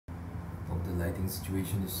lighting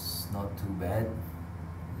situation is not too bad.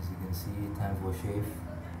 As you can see, time for a shave.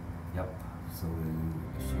 Yep, so we'll do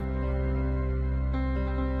a shave.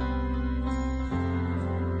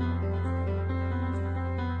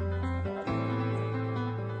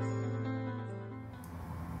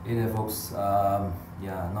 Hey there folks,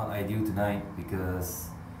 yeah, not ideal tonight because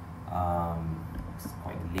it's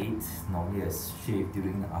quite late. Normally I shave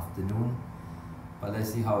during the afternoon, but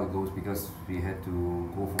let's see how it goes because we had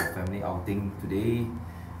to go for a family outing today,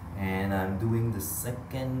 and I'm doing the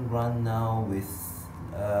second run now with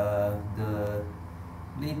the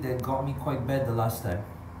blade that got me quite bad the last time,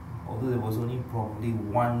 although there was only probably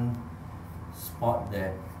one spot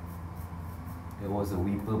that there was a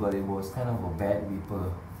weeper, but it was kind of a bad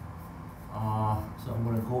weeper. So I'm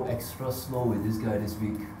gonna go extra slow with this guy this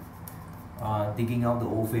week. Digging out the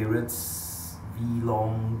old favorites,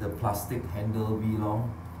 V-long, the plastic handle V-long.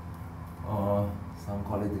 Some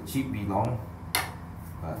call it the cheap V-long,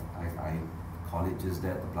 but I call it just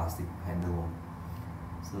that, the plastic handle.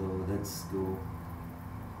 So let's go.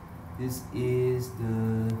 This is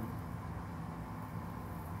the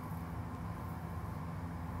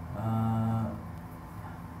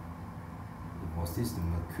was this the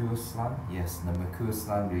Mercure Slant? Yes, the Mercure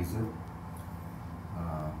Slant razor.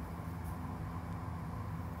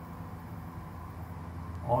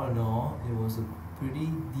 All in all, it was a pretty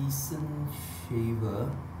decent shaver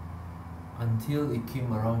until it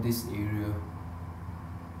came around this area.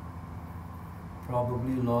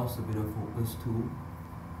 Probably lost a bit of focus too.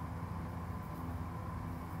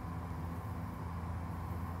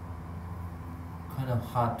 Kind of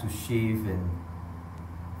hard to shave and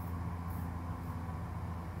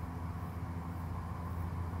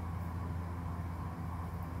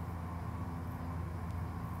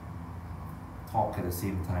talk at the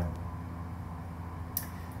same time.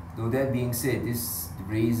 Though that being said, this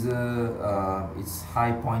razor, its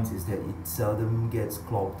high point is that it seldom gets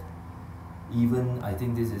clogged. Even, I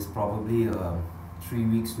think this is probably 3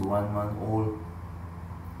 weeks to 1 month old.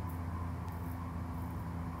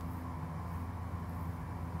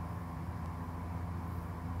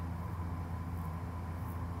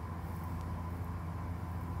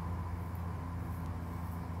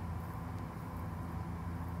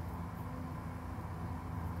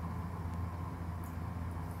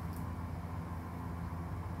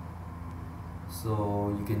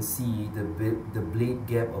 So you can see the blade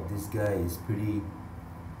gap of this guy is pretty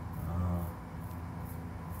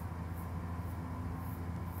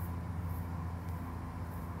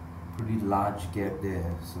large gap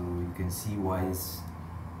there. So you can see why it's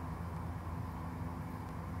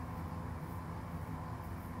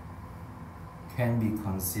can be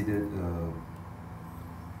considered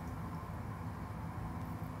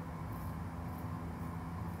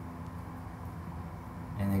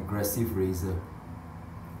an aggressive razor.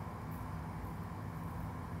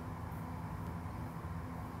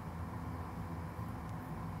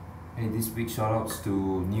 Hey, this week shoutouts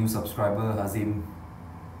to new subscriber Hazim.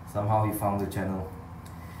 Somehow he found the channel.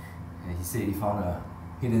 And he said he found a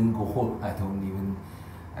hidden gold. I don't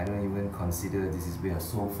even consider this is where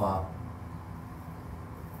so far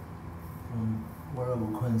from what I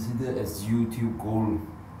would consider as YouTube gold.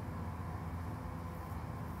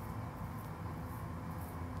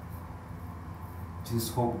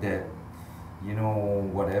 Just hope that, you know,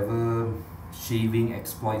 whatever shaving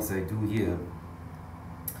exploits I do here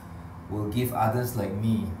will give others like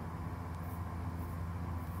me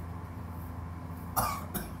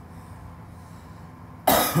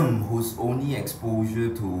whose only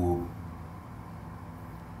exposure to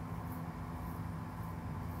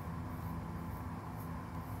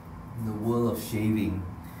the world of shaving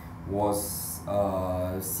was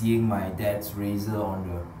seeing my dad's razor on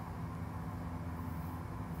the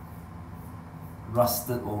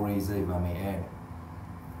rusted old razor, if I may add.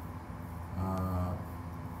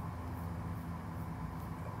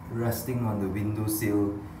 Resting on the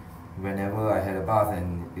windowsill whenever I had a bath,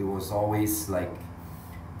 and it was always like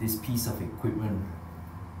this piece of equipment,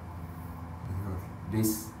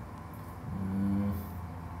 this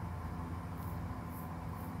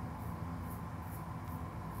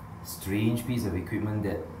strange piece of equipment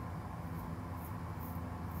that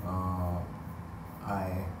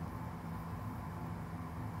I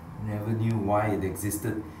never knew why it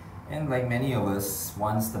existed. And like many of us,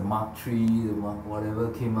 once the Mark III, the Mark whatever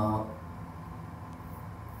came out,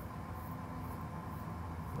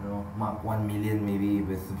 you know, Mark 1 million maybe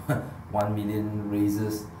with 1 million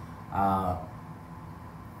razors, I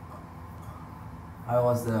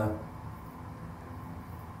was the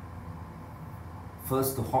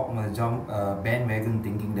first to hop on the bandwagon,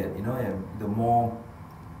 thinking that, you know, the more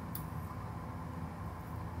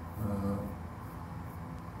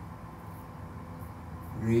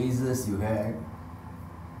razors you had,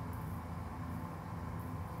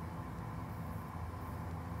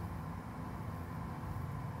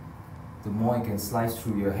 the more it can slice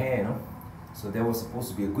through your hair, you know. So that was supposed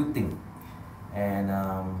to be a good thing. And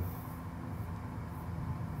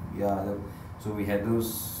yeah, so we had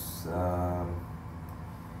those you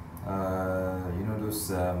know,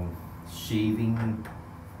 those shaving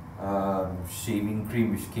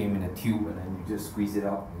cream which came in a tube, and then you just squeeze it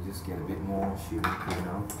out, you just get a bit more shaving cream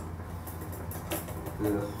out.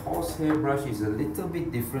 The horsehair brush is a little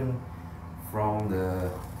bit different from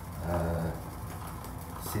the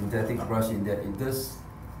synthetic brush in that it does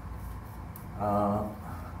a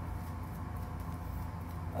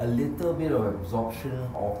little bit of absorption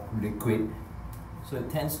of liquid, so it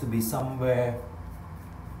tends to be somewhere,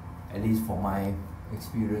 at least for my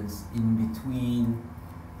experience, in between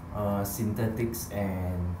synthetics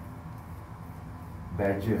and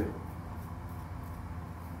Badger.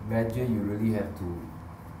 Badger, you really have to,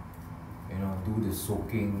 you know, do the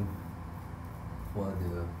soaking for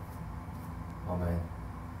the, oh man,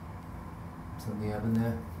 something happened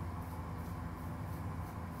there.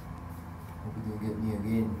 Hope it don't get me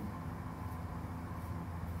again.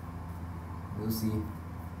 We'll see.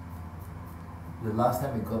 The last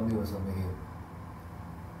time it got me was on my hip.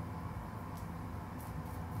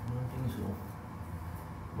 I don't think so.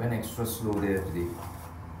 Went extra slow there today.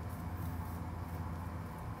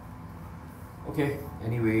 Okay,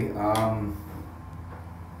 anyway, yeah.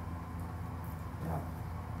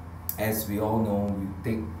 As we all know,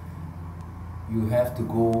 you have to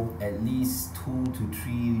go at least 2 to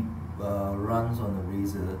 3 runs on the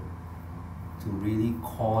razor to really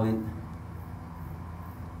call it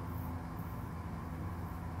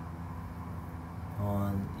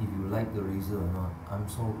on if you like the razor or not. I'm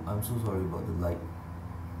so sorry about the light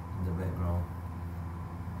in the background.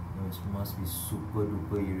 No, it must be super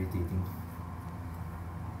duper irritating.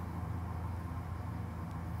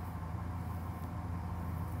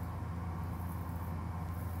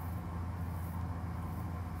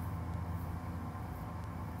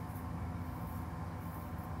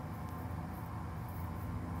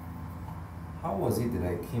 How was it that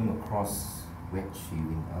I came across wet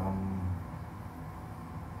shaving?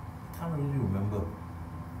 Can't really remember.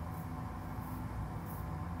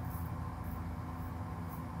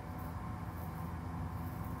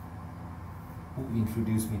 Who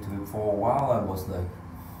introduced me to it? For a while I was like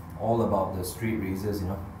all about the straight razors, you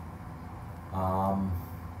know.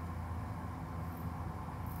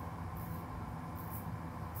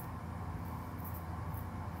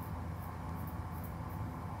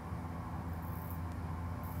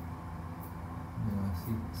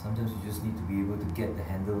 See, sometimes you just need to be able to get the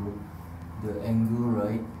handle, the angle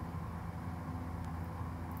right.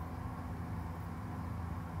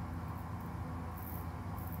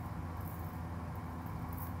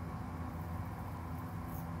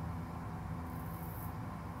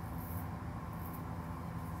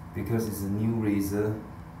 Because it's a new razor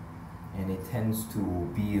and it tends to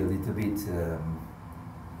be a little bit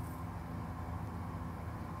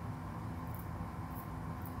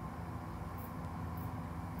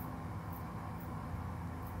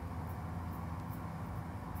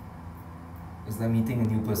it's like meeting a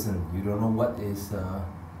new person. You don't know what is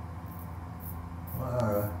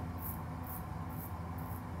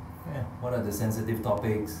what are the sensitive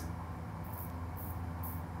topics.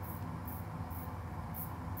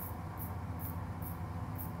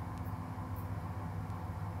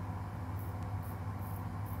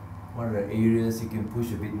 What are the areas you can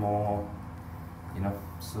push a bit more, you know.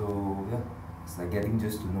 So yeah, it's like getting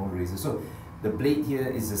just to know razor. So the blade here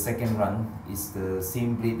is the second run. It's the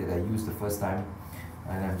same blade that I used the first time,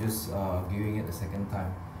 and I'm just giving it the second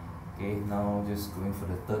time. Okay, now just going for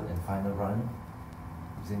the third and final run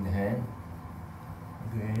using the hand.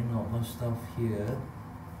 Okay, not much stuff here.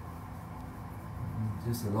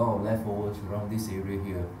 Just a lot of leftovers around this area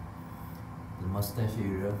here. The mustache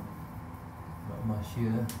area. Not much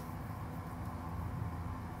here.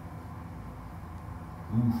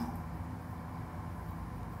 Oof.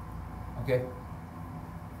 Okay.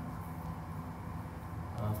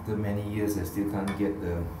 After many years, I still can't get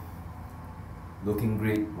the looking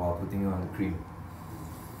great while putting on the cream.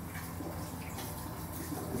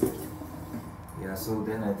 Yeah, so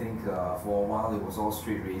then I think for a while it was all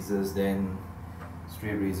straight razors. Then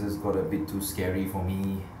straight razors got a bit too scary for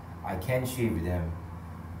me. I can shave with them.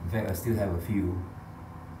 In fact, I still have a few.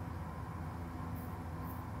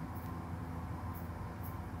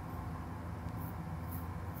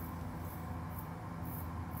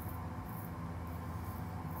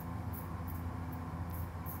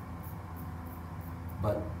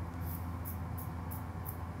 But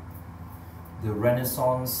the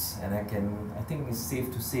renaissance, and I think it's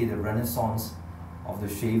safe to say the renaissance of the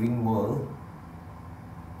shaving world.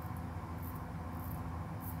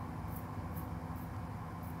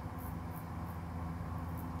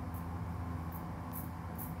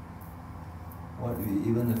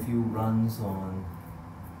 Even a few runs on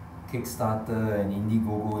Kickstarter and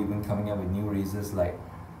Indiegogo, even coming up with new razors like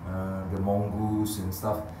the Mongoose and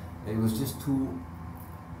stuff. It was just too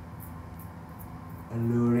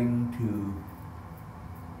alluring to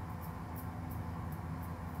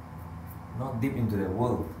not dip into that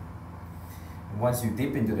world. And once you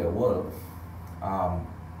dip into that world,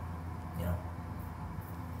 you know,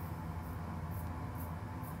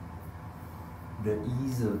 the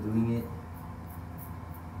ease of doing it,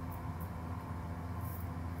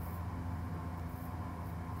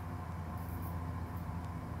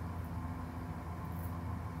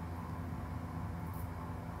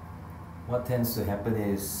 what tends to happen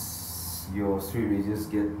is your straight razors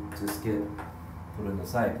just get put on the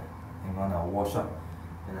side. Hang on, I'll wash up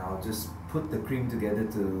and I'll just put the cream together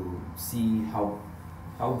to see how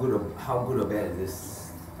good or bad it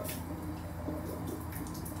is.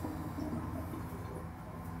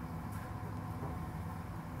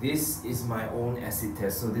 This is my own acid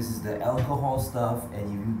test, so this is the alcohol stuff, and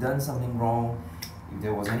if you've done something wrong, if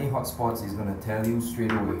there was any hot spots, it's gonna tell you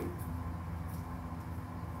straight away.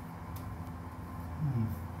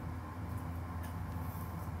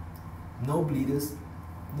 No bleeders,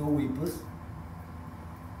 no weepers,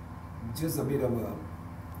 just a little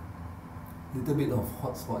bit of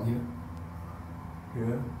hot spot here,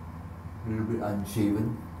 a little bit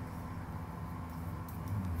unshaven.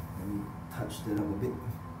 Let me touch that up a bit.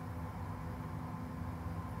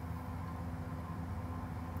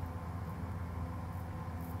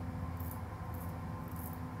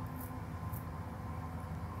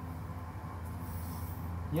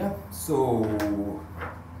 Yeah, so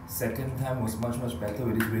second time was much better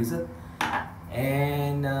with this razor,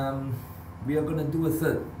 and we are gonna do a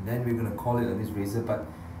third, then we're gonna call it on this razor. But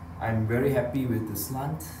I'm very happy with the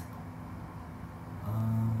slant.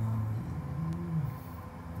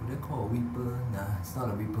 Would I call a weeper? Nah, it's not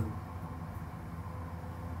a weeper.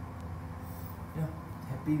 Yeah,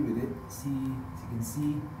 happy with it. See, as you can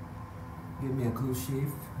see, give me a close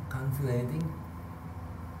shave. I can't feel anything.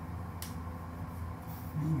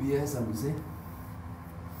 BBS, I would say.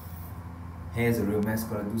 Hair's a real mess,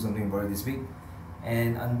 gotta do something about it this week.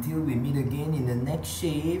 And until we meet again in the next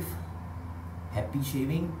shave, happy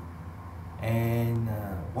shaving. And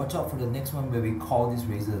watch out for the next one where we call this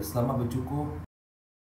razor. Selamat bercukur.